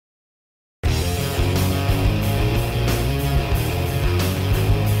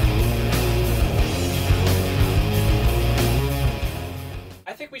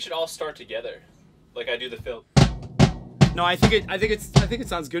should all start together. Like I do the fill. No, I think it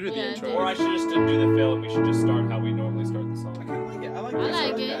sounds good with the intro. Or I should just do the fill and we should just start how we normally start the song. I kind of like it. I like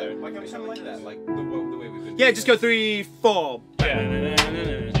it. Why can't we sound like that? Like the way we've been. Yeah, just go 3, 4. Yeah. And then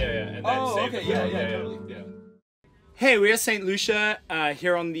save the fill. Totally. Yeah. Hey, we're St. Lucia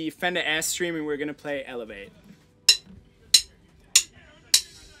here on the Fender Airstream, and we're gonna play Elevate.